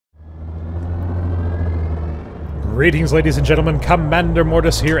Greetings, ladies and gentlemen. Commander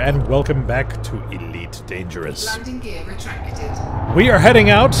Mortus here, and welcome back to Elite Dangerous. Landing gear retracted. We are heading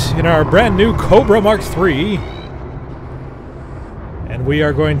out in our brand new Cobra Mark III, and we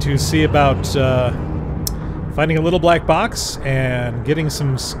are going to see about finding a little black box and getting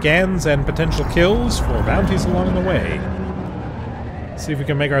some scans and potential kills for bounties along the way. See if we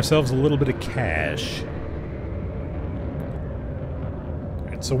can make ourselves a little bit of cash.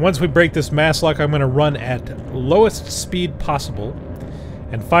 So once we break this mass lock, I'm going to run at lowest speed possible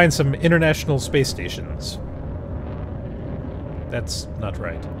and find some international space stations. That's not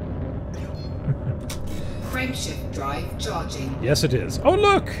right. Frameshift drive charging. Yes, it is. Oh,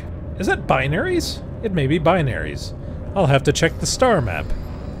 look! Is that binaries? It may be binaries. I'll have to check the star map.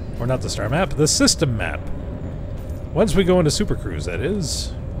 Or not the star map, the system map. Once we go into Super Cruise, that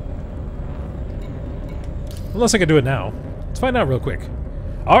is. Unless I can do it now. Let's find out real quick.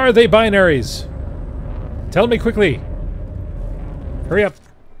 Are they binaries? Tell me quickly. Hurry up.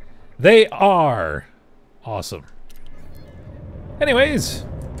 They are. Awesome. Anyways.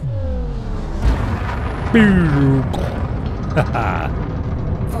 Haha.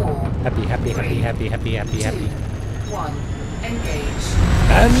 4, Happy. 2, 1. Engage.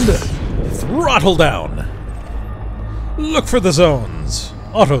 And throttle down. Look for the zones.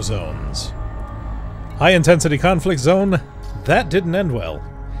 Auto zones. High intensity conflict zone. That didn't end well.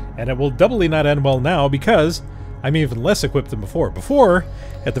 And it will doubly not end well now because I'm even less equipped than before. Before,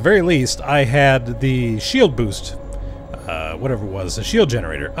 at the very least, I had the shield boost. Whatever it was, the shield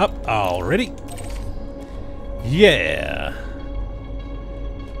generator up already. Yeah.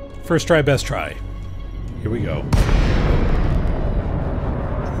 First try, best try. Here we go.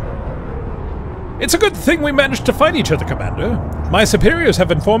 It's a good thing we managed to find each other, Commander. My superiors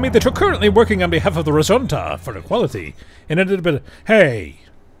have informed me that you're currently working on behalf of the Razonta for equality. In a little bit. Hey!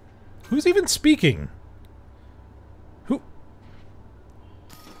 Who's even speaking? Who?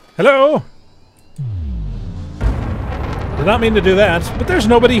 Hello? Did not mean to do that, but there's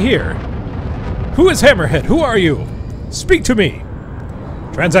nobody here. Who is Hammerhead? Who are you? Speak to me.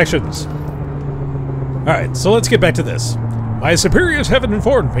 Transactions. Alright, so let's get back to this. My superiors have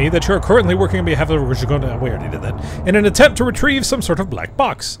informed me that you're currently working on behalf of the Razonta. We already did that. In an attempt to retrieve some sort of black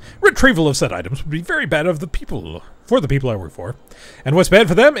box. Retrieval of said items would be very bad for the people I work for. And what's bad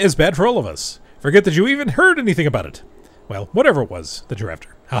for them is bad for all of us. Forget that you even heard anything about it. Well, whatever it was that you're after.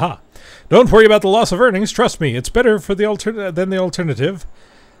 Haha. Don't worry about the loss of earnings. Trust me, it's better for the than the alternative.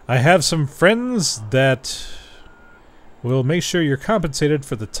 I have some friends that will make sure you're compensated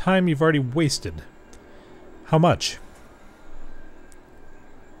for the time you've already wasted. How much?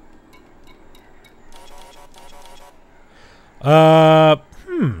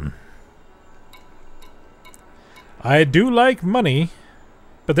 I do like money,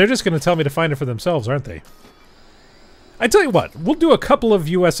 but they're just going to tell me to find it for themselves, aren't they? I tell you what, we'll do a couple of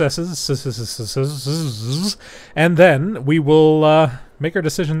USSs, and then we will make our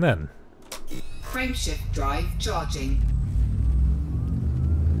decision then. Frameshift drive charging.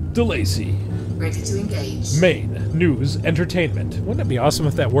 DeLacy. Ready to engage. Main, news, entertainment. Wouldn't it be awesome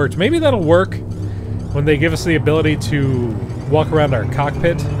if that worked? Maybe that'll work when they give us the ability to walk around our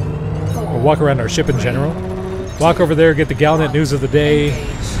cockpit, or walk around our ship in general. Walk over there, get the Galnet news of the day,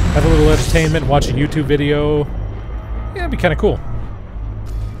 have a little entertainment, watch a YouTube video. Yeah, it'd be kind of cool.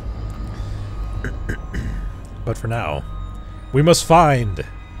 But for now, we must find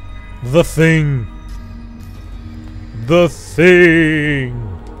the thing. The thing.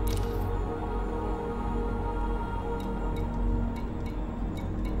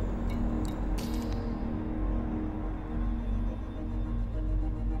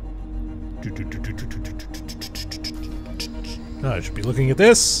 I should be looking at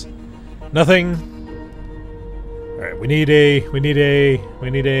this. Nothing. All right, we need a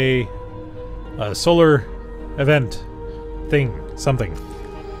solar event thing, something.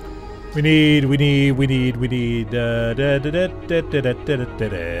 We need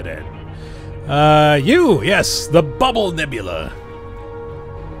yes, the Bubble Nebula.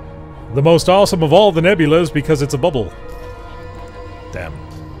 The most awesome of all the nebulas because it's a bubble. Damn.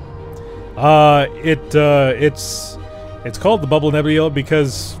 It's called the Bubble Nebula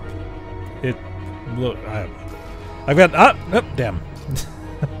because it. Look, I've got damn.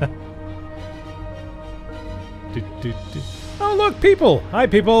 Oh look, people! Hi,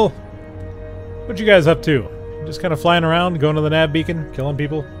 people. What you guys up to? Just kind of flying around, going to the nav beacon, killing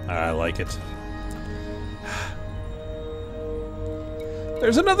people. I like it.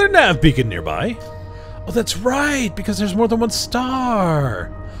 There's another nav beacon nearby. Oh, that's right, because there's more than one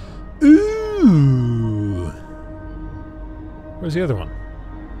star. Ooh. Where's the other one?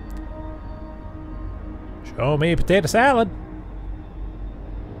 Show me potato salad.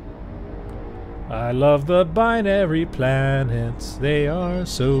 I love the binary planets. They are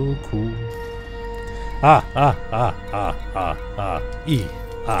so cool. E.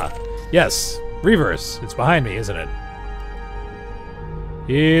 Yes. Reverse. It's behind me, isn't it?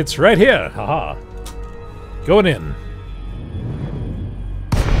 It's right here. Haha. Going in.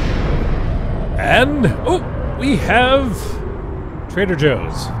 And, oh, we have Trader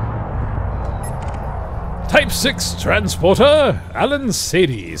Joe's. Type 6 transporter, Alan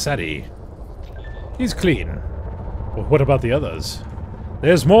Sadie. He's clean. Well, what about the others?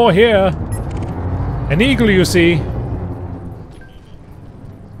 There's more here. An eagle, you see.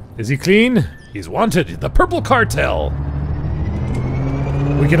 Is he clean? He's wanted. The Purple Cartel.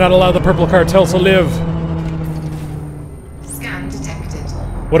 We cannot allow the Purple Cartel to live. Scan detected.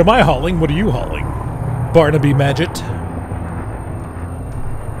 What am I hauling? What are you hauling? Barnaby Madget.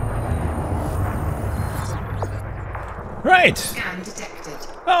 Right. Scan detected.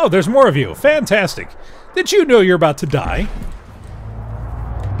 Oh, there's more of you. Fantastic. Did you know you're about to die?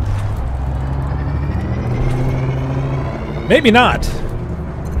 Maybe not.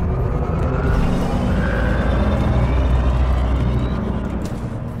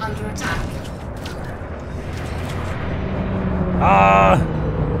 Under attack.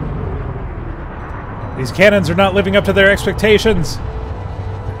 These cannons are not living up to their expectations.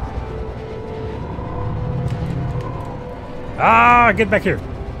 Get back here.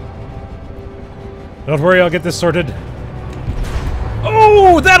 Don't worry, I'll get this sorted.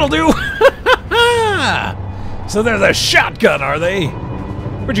 Oh, that'll do! So there's a shotgun, are they?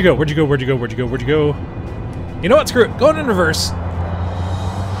 Where'd you go? Where'd you go? Where'd you go? Where'd you go? Where'd you go? You know what? Screw it. Going in reverse.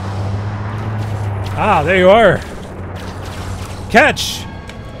 There you are. Catch!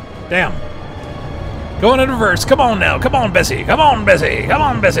 Damn. Going in reverse. Come on now. Come on, Bessie. Come on, Bessie. Come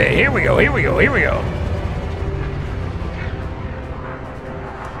on, Bessie. Here we go. Here we go. Here we go.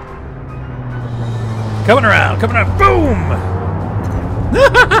 Coming around. Coming around. Boom!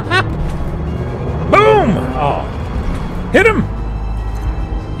 Boom! Oh. Hit him!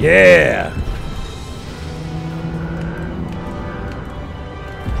 Yeah!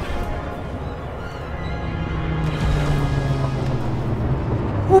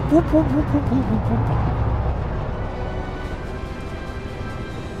 Whoop, whoop, whoop, whoop, whoop, whoop,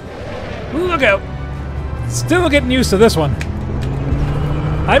 whoop. Look out! Still getting used to this one.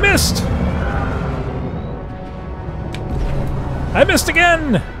 I missed! I missed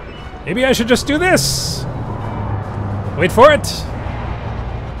again! Maybe I should just do this. Wait for it.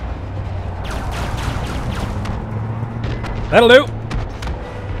 That'll do.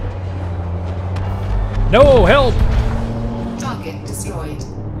 No, help! Target destroyed.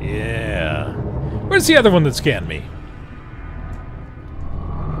 Yeah. Where's the other one that scanned me?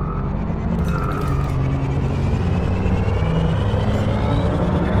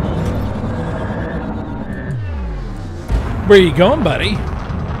 Where you going, buddy?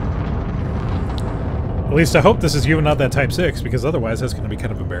 At least I hope this is you and not that Type 6, because otherwise that's going to be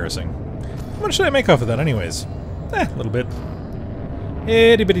kind of embarrassing. How much should I make off of that anyways? A little bit.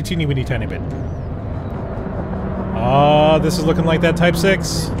 Itty bitty teeny weeny tiny bit. This is looking like that Type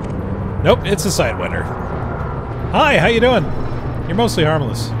 6. Nope, it's a Sidewinder. Hi, how you doing? You're mostly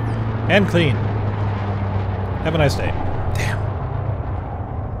harmless. And clean. Have a nice day. Damn.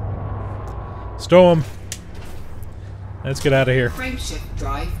 Stow him. Let's get out of here. Frameshift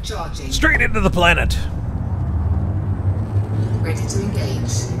drive charging. Straight into the planet. Ready to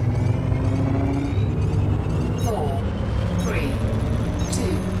engage. 4, 3, 2,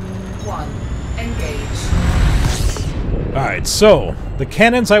 1. Engage. Alright, so the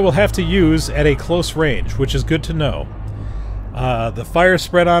cannons I will have to use at a close range, which is good to know. The fire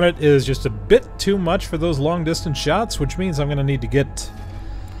spread on it is just a bit too much for those long distance shots, which means I'm going to need to get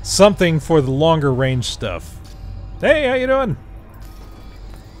something for the longer range stuff. Hey, how you doing?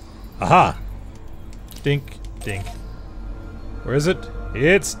 Aha! Dink, dink. Where is it?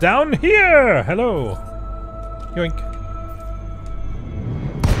 It's down here! Hello! Yoink.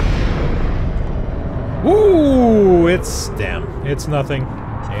 Ooh! It's nothing. It's nothing.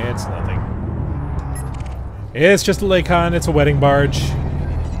 It's just a Lakon, it's a wedding barge.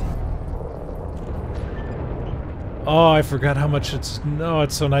 Oh, I forgot how much it's... No,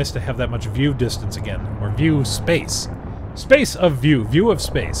 it's so nice to have that much view distance again. Or view space. Space of view. View of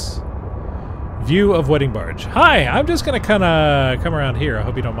space. View of wedding barge. Hi, I'm just gonna kinda come around here. I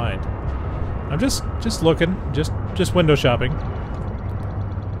hope you don't mind. I'm just looking. Just window shopping.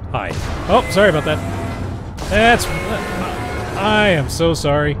 Hi. Oh, sorry about that. That's... I am so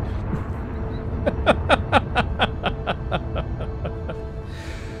sorry.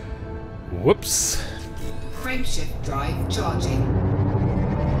 Whoops. Frameshift drive charging.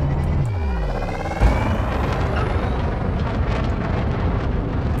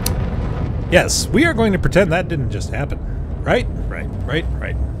 Yes, we are going to pretend that didn't just happen. Right? Right.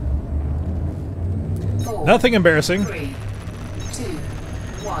 4, Nothing embarrassing. 3, 2,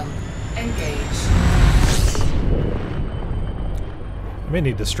 1. Engage. I may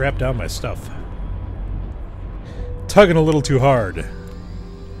need to strap down my stuff. Tugging a little too hard.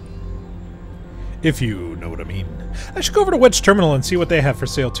 If you know what I mean. I should go over to Wedge Terminal and see what they have for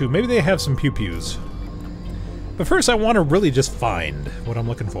sale too. Maybe they have some pew-pews. But first I want to really just find what I'm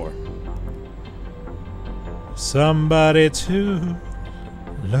looking for. Somebody to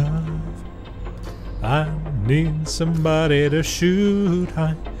love. I need somebody to shoot.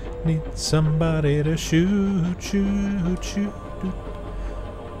 I need somebody to shoot.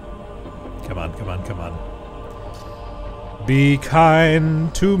 Come on. Be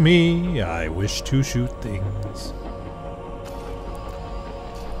kind to me. I wish to shoot things.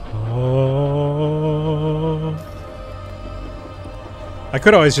 Oh. I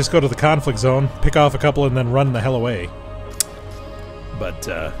could always just go to the conflict zone, pick off a couple, and then run the hell away. But,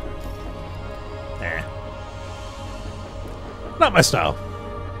 not my style.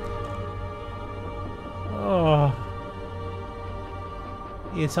 Oh.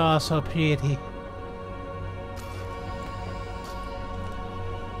 It's all so pretty.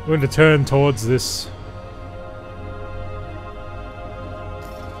 I'm going to turn towards this.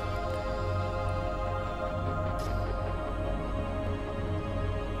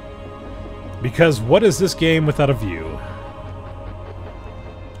 Because what is this game without a view?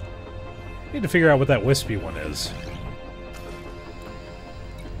 Need to figure out what that wispy one is.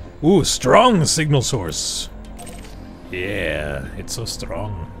 Ooh, strong signal source. Yeah, it's so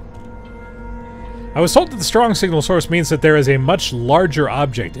strong. I was told that the strong signal source means that there is a much larger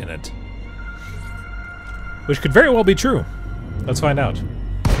object in it. Which could very well be true. Let's find out.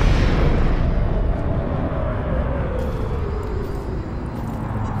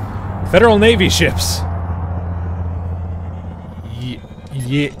 Federal Navy ships.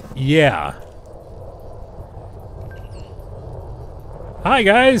 Yeah. Hi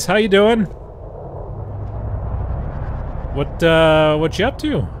guys, how you doing? What you up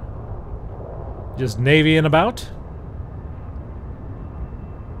to? Just navying about?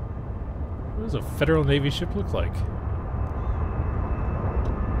 What does a Federal Navy ship look like?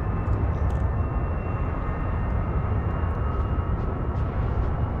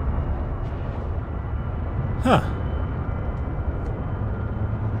 Huh.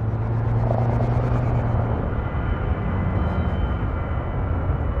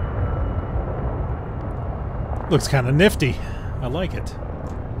 Looks kind of nifty. I like it.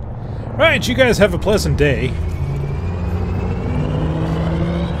 Alright, you guys have a pleasant day.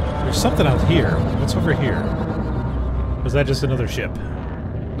 There's something out here. What's over here? Was that just another ship?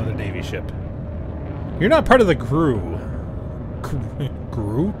 Another Navy ship. You're not part of the crew.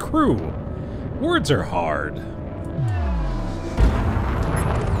 Crew? Words are hard.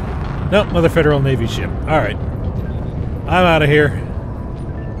 Nope, another Federal Navy ship. Alright. I'm out of here.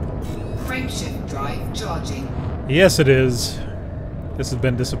 Frameshift drive charging. Yes, it is. This has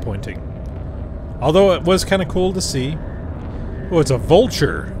been disappointing. Although it was kind of cool to see. Oh, it's a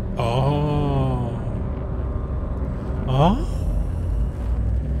vulture. Oh. Oh?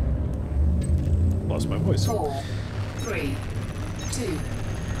 Lost my voice. 4, 3, 2,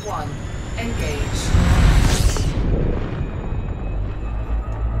 1. Engage.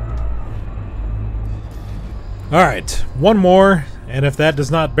 Alright, one more, and if that does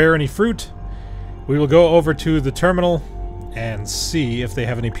not bear any fruit, we will go over to the terminal and see if they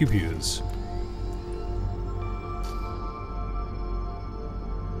have any pew-pews.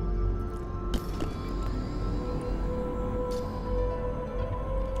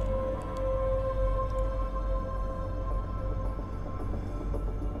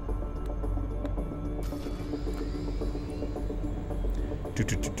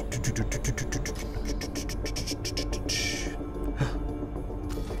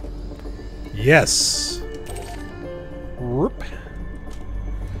 Yes. Whoop.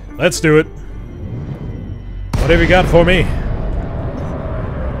 Let's do it. What have you got for me?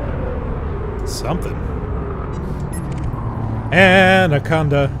 Something.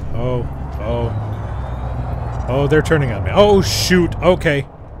 Anaconda. Oh, they're turning on me. Oh, shoot. Okay.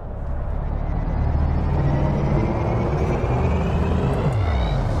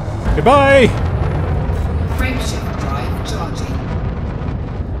 Goodbye. Frameshift drive charging.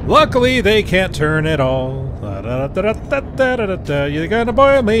 Luckily, they can't turn at all. You're gonna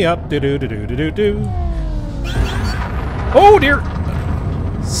boil me up. Do. Oh dear.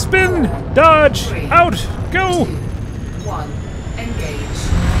 Spin! Dodge! Out! Go! 2, 1. Engage.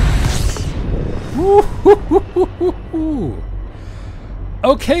 Woo-hoo-hoo-hoo-hoo.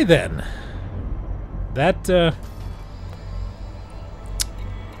 Okay then. That,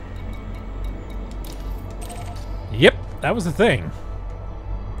 Yep, that was the thing.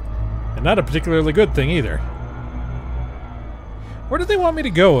 And not a particularly good thing either. Where did they want me to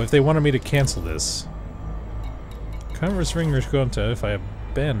go if they wanted me to cancel this? Converse ring Rishgonta if I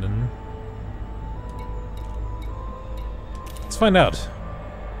abandon. Let's find out.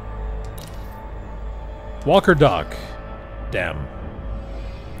 Walker Dock. Damn.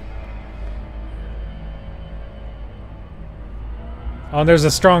 Oh, and there's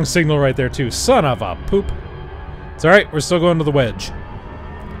a strong signal right there too. Son of a poop. It's alright, we're still going to the wedge.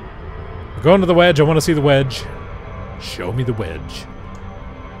 We're going to the wedge, I want to see the wedge. Show me the wedge.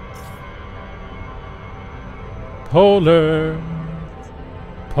 Polar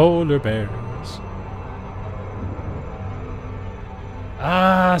bears.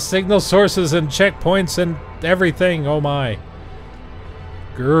 Ah, signal sources and checkpoints and everything. Oh my.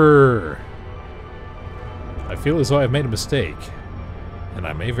 Grrr. I feel as though I've made a mistake. And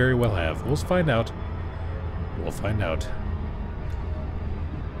I may very well have. We'll find out. We'll find out.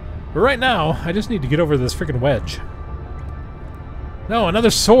 But right now, I just need to get over this freaking wedge. No, another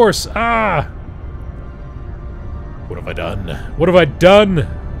source! Ah! What have I done? What have I done?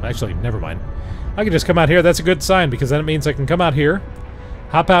 Actually, never mind. I can just come out here. That's a good sign, because then it means I can come out here,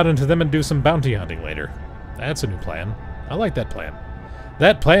 hop out into them, and do some bounty hunting later. That's a new plan. I like that plan.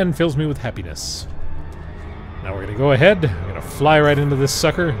 That plan fills me with happiness. Now we're going to go ahead. I'm going to fly right into this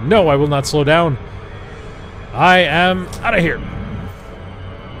sucker. No, I will not slow down. I am out of here.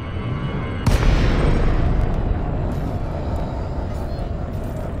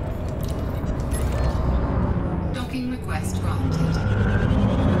 Docking request granted.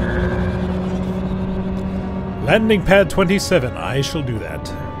 Landing pad 27. I shall do that.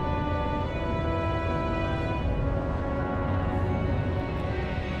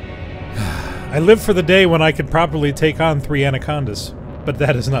 I live for the day when I could properly take on 3 anacondas, but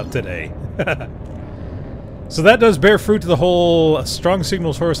that is not today. So that does bear fruit to the whole strong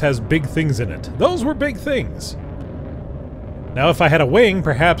signal source has big things in it. Those were big things. Now if I had a wing,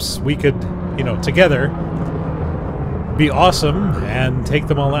 perhaps we could, you know, together be awesome and take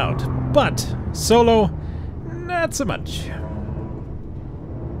them all out. But solo, not so much.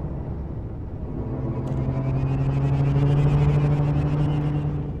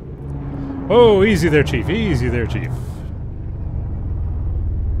 Oh, easy there, Chief. Easy there, Chief.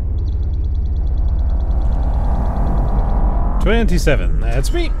 $27.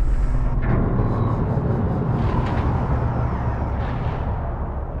 That's me.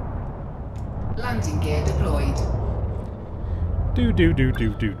 Landing gear deployed.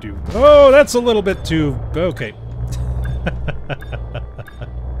 Do. Oh, that's a little bit too... Okay.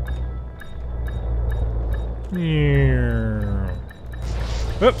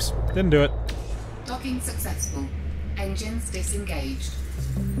 Oops, didn't do it. Docking successful. Engines disengaged.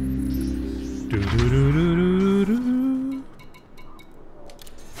 Do.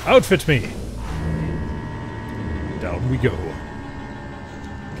 Outfit me. Down we go.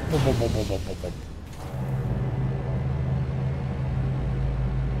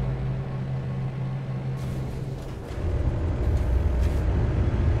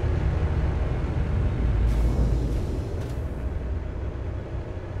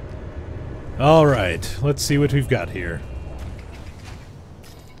 All right, let's see what we've got here.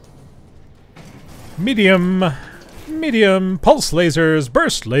 Medium, pulse lasers,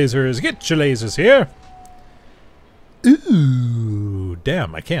 burst lasers, get your lasers here. Ooh,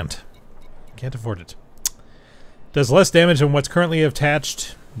 damn, I can't afford it. Does less damage than what's currently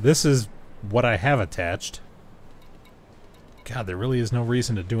attached. This is what I have attached. God, there really is no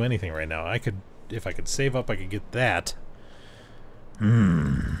reason to do anything right now. I could, if I could save up, I could get that.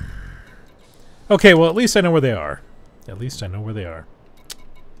 Okay, well, at least I know where they are. At least I know where they are.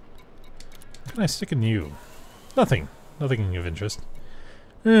 What can I stick in you? Nothing. Nothing of interest.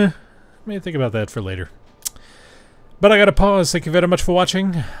 May think about that for later. But I gotta pause. Thank you very much for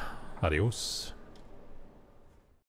watching. Adios.